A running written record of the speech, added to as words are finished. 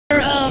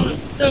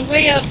the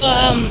way of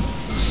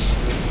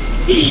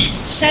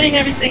setting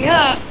everything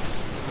up,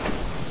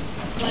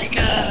 like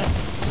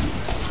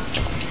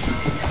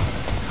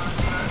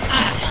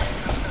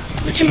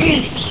the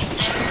community team.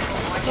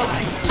 That's all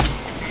I need.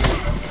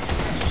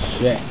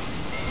 Shit.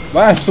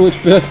 Why I switch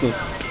pistols?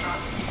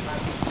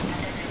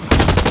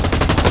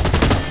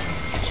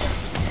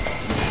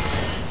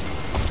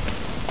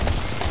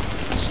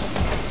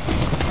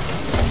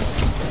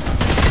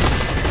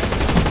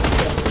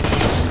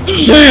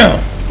 Damn!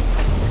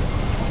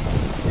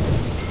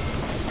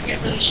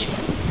 Get really shitty.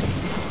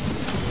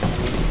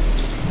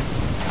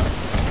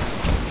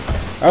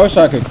 I wish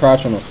I could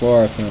crouch on the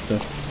floor or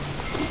something.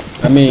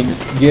 I mean,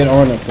 get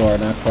on the floor,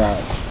 not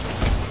crouch.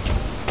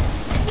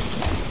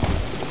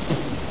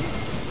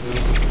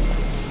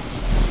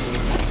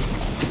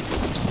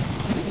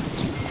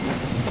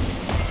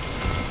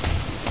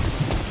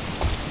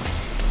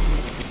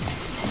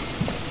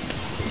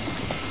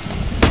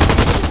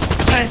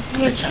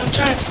 I'm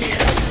trying to speed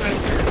it up.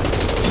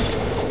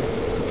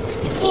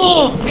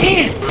 Oh,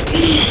 man!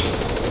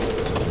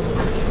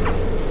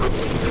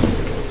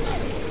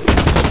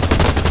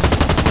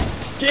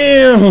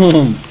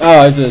 Damn!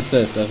 Oh, it's an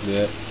assist. That's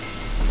good.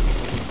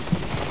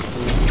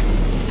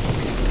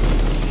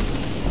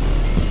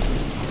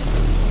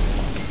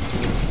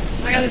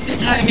 I got this dude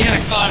tying me on a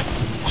car.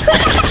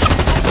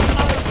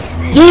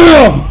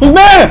 Damn!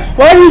 Man!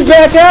 Why did you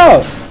back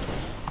out?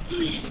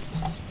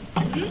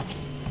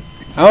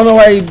 I don't know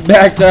why he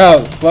backed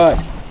out. Fuck.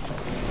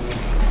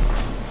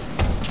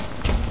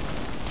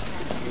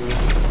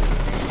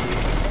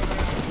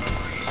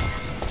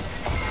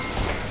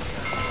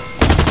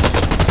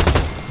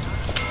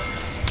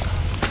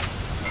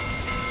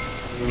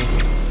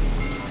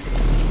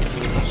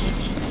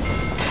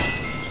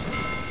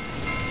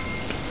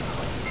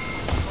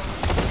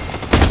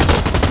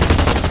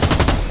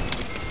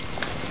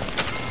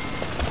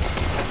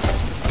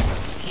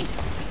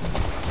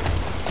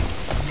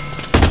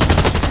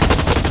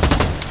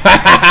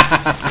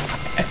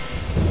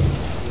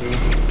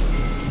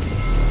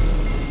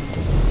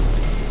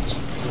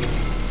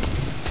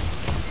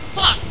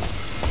 Fuck!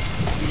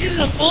 He's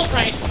using a bolt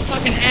rifle,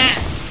 fucking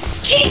ass.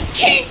 Tink,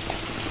 tink!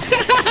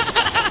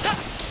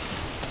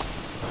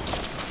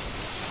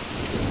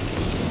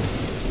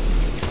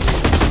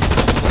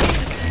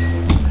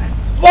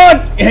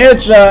 Fuck!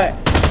 Headshot!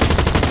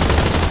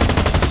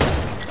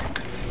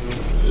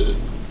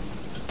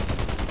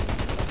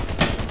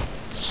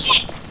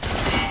 Shit!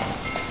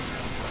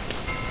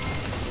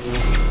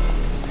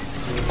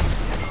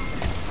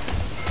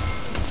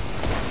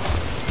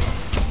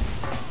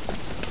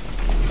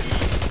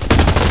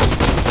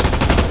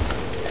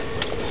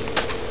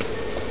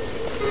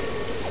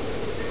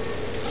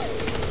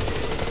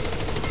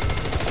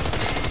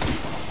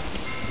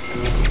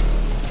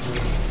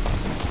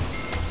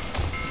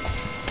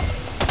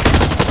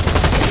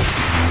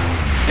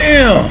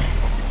 Damn!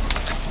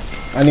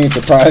 I need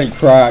to probably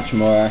crouch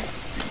more.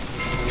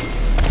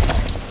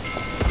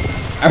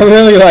 I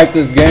really like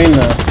this game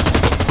though.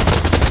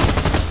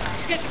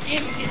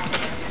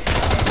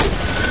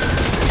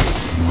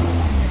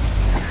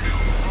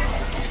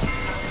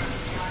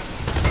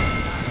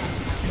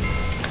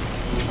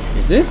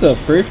 Is this a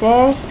free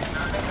fall?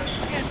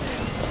 Yes, it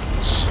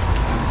is.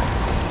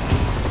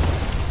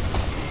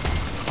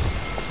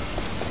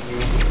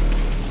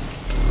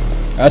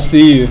 I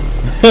see you.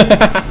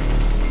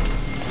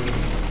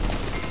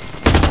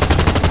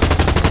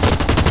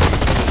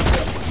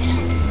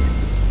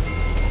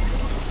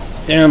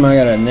 Damn, I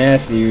got a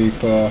nasty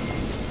recoil.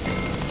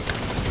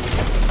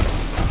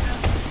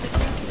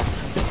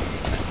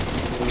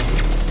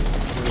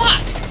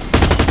 Fuck!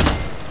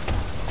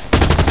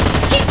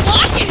 Keep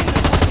walking in the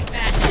fucking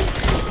back.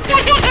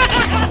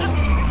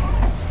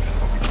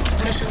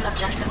 Mission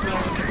objectives nearly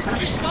Your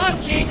complete. spawn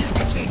changes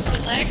between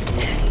select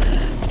and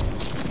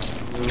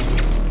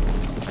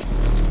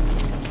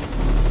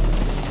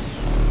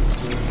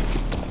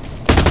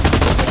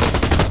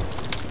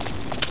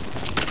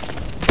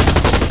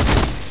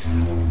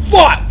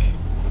Fuck!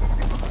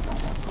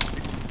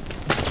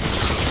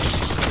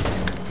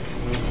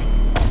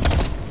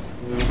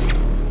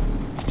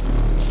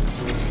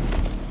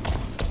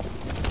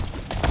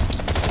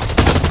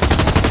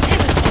 man,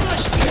 there's so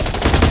much to it.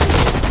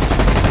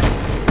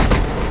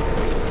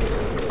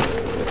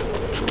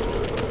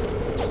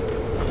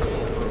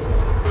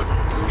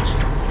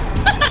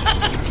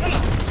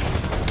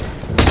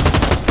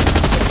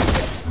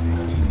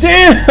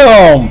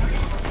 Damn!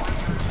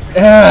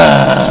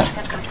 Ah,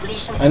 Objective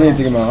completion. I need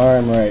to get my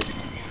arm right.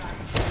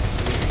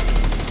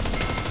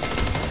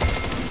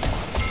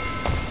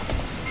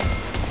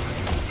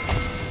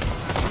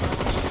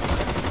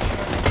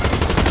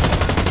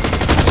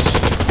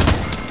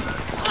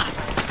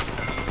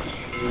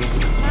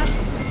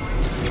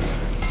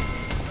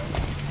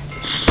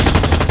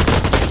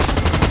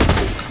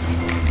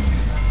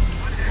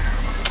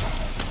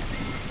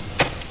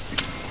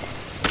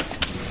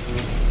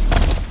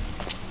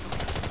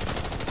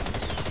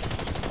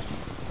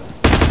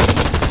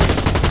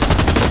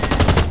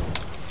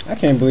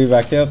 can't believe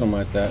I killed him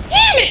like that.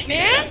 Damn it,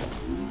 man!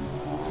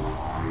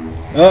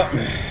 Oh,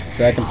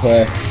 second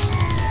play.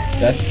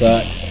 That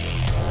sucks.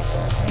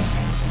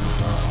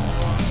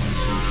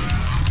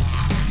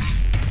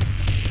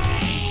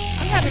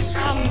 I'm having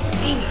problems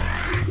aiming.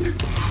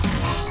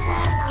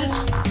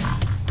 Just...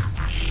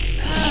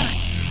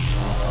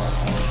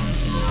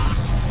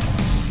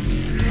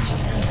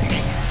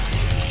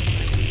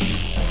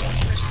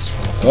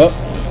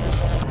 Oh.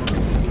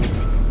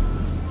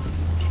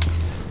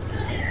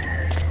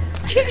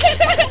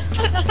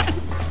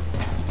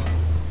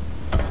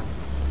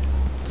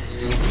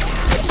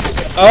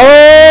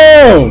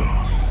 Oh!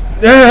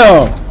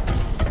 Damn!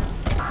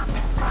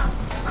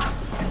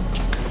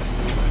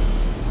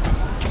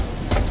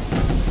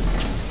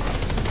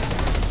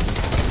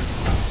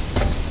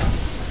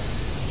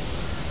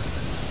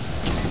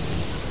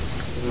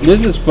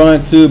 This is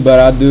fun too, but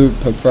I do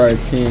prefer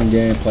team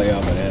gameplay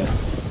over this.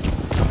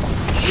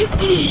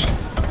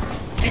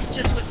 It's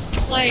just what's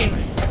playing.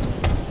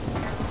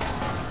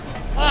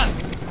 Fuck!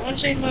 I want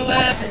to change my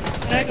weapon.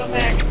 Can I go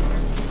back?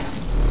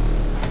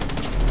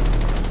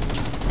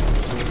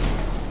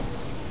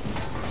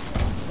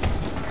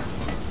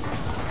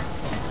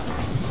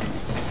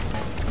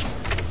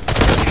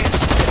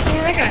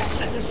 I gotta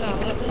set this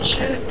all up and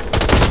shit.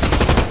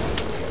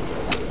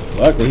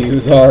 Luckily, he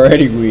was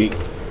already weak.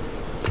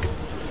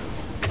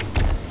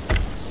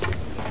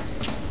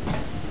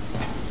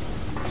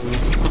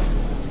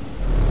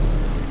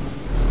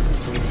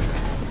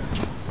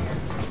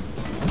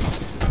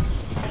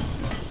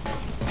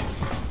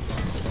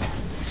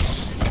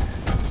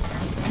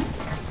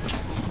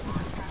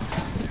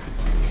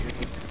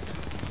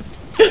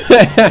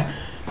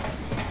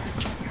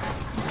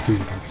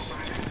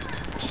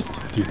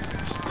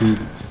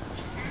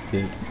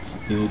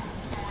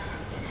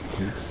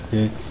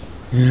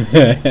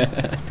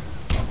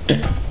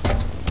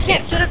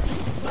 Can't set up a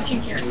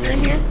fucking character in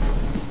here.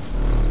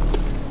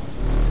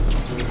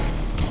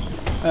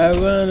 I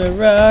wanna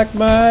rock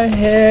my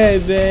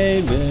head,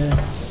 baby.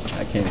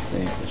 I can't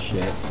sing for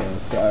shit, so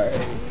sorry.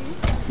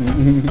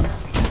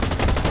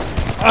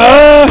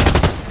 Ah!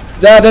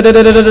 Da, da, da,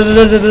 da, da, da, da,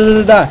 da,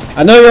 da, da.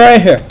 I know you're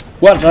right here.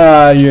 What?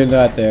 You're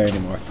not there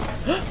anymore.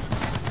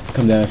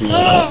 Come down if you want.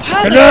 Oh,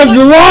 how Come the down if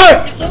you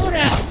want!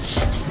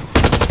 loadouts?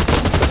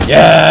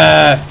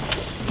 Yes!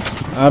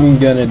 I'm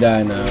gonna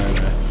die now, aren't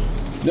I?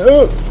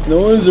 No!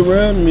 No one's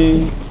around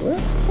me. Where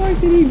the fuck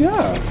did he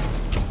go?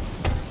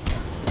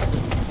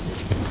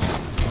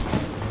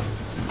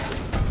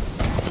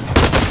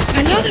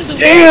 I know there's a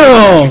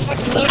Damn!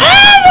 fucking loadout.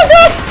 Oh my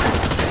god!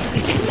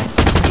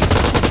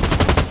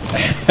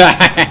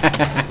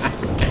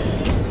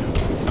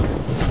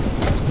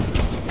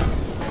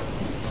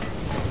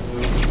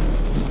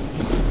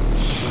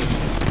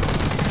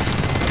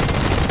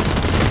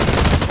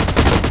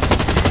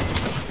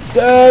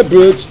 Die,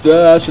 bitch,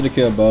 die. I should have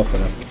killed both of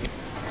them.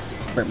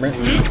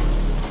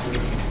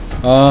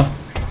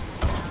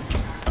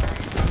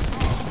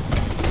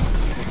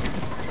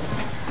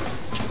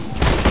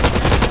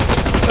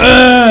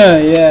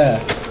 Yeah.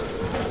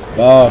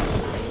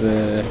 Boss.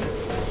 I'm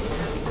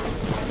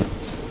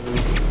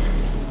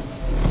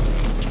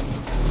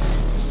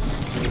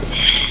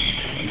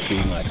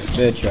shooting like a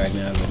bitch right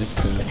now, but it's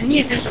good. And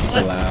yet there's a It's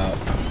weapon. allowed.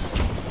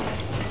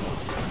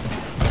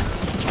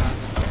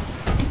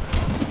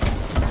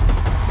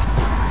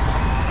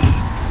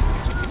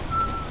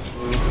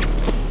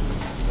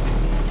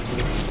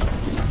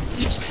 This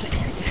dude just sitting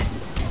here.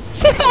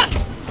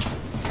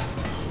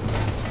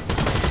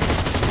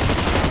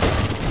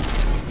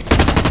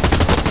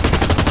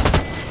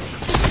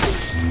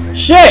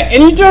 Shit!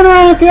 And you turn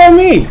around and kill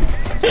me!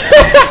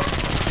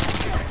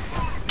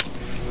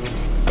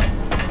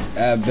 I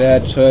have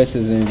bad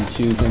choices in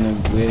choosing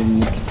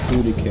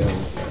who to kill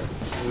first.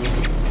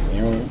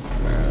 You know?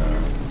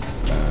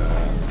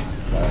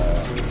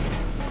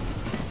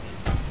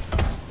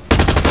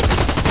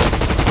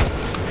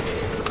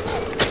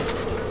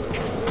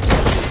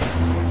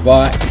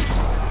 Fuck.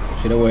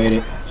 Should've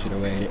waited.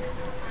 Should've waited.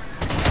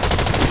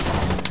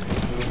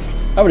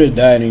 I would've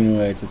died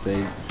anyways if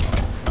they...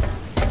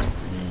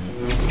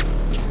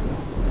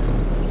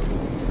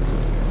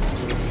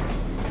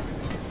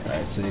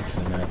 Alright, 6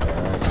 and that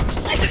guy. This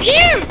place is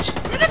huge!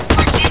 Where the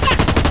fuck is that?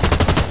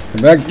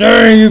 Come back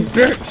there, you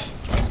bitch!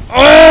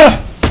 Ah!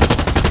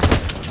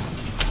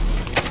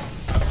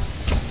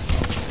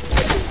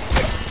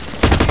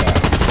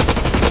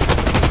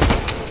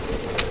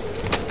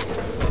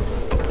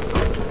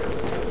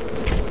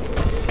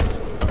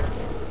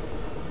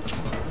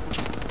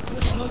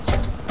 I'm smoking.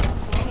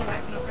 I'm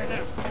lighting up right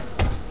now.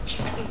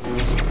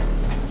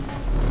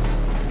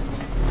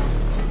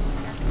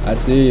 I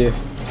see you.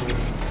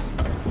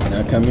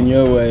 Not coming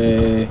your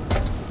way.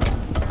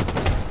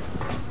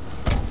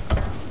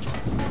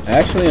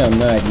 Actually, I'm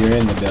not. You're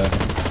in the building.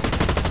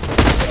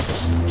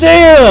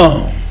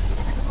 Damn!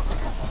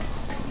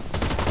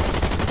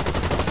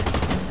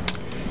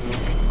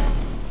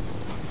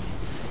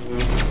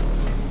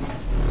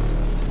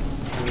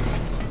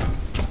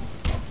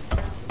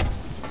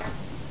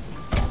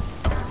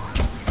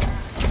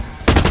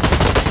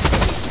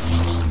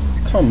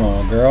 Come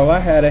on, girl. I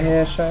had a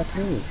headshot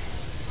too.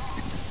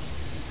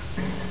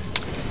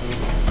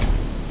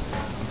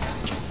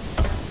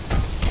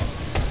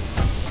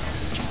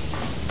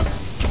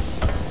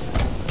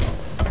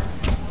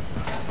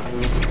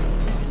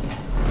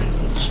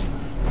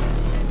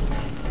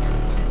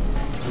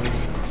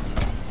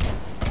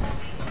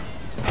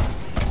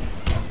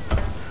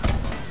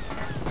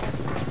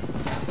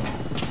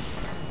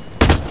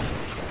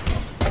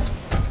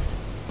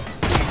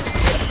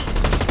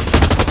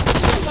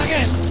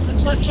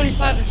 Plus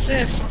 25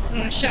 assists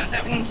when I shot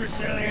that one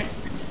person earlier.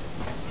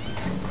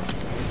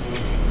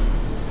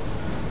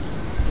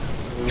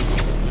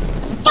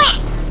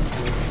 Fuck!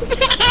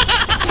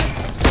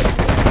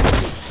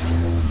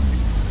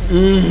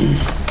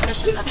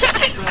 Mission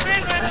objectives near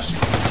completion.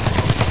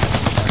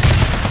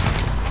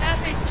 That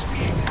makes me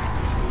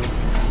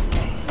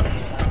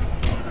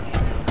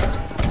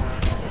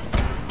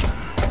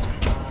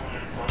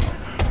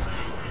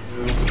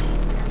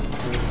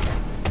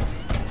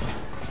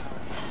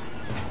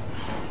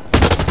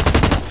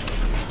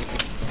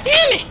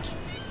Damn it!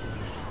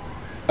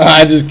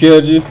 I just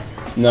killed you.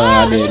 No,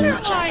 I Oh, didn't.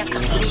 never mind.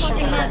 He's so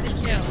fucking hard to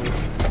kill.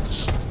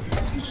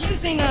 He's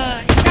using,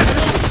 he's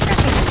got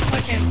some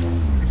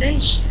fucking Zen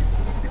shit.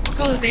 We'll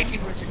call those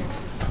AP words again too.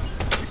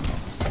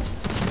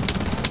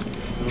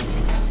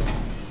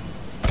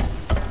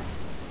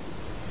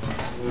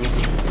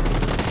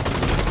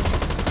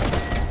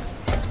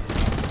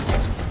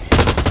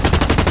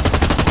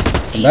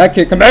 Come back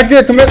here. Come back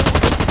here. Come back.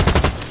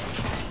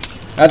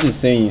 I just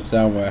seen you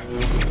somewhere.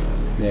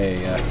 There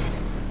you go.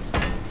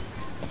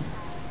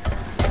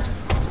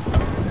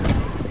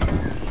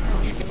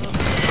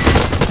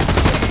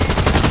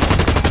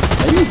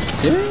 Are you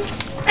serious?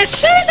 As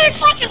soon as I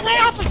fucking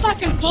let off a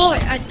fucking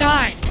bullet, I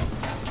died.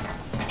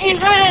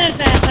 Aimed right at his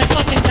ass, I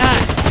fucking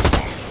died.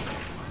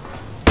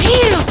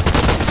 Damn!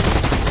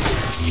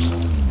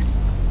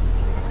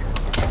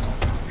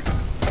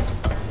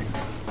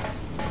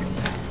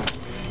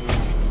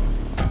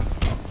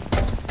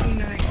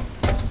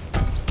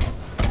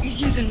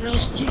 He's using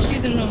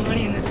real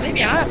money in this.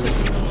 Maybe I'll put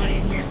some real money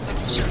in here and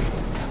fucking show you.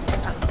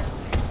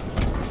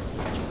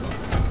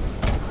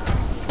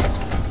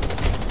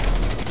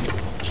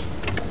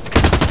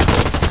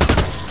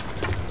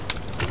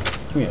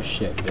 Give me a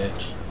shit,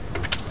 bitch.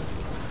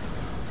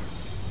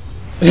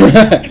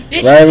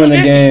 Right when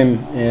the game,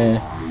 yeah.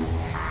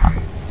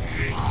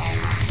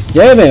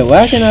 Damn it,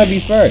 why can't I be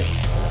first?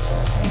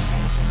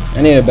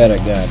 I need a better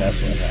gun,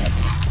 that's what happened.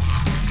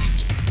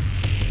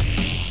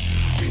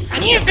 I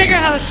need to figure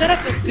out how to set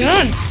up the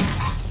guns.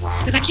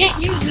 Because I can't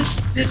use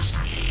this.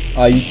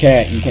 Oh, you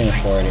can't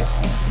afford it.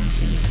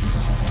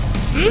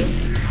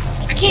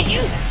 I can't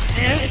use it,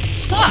 man. It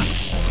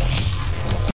sucks.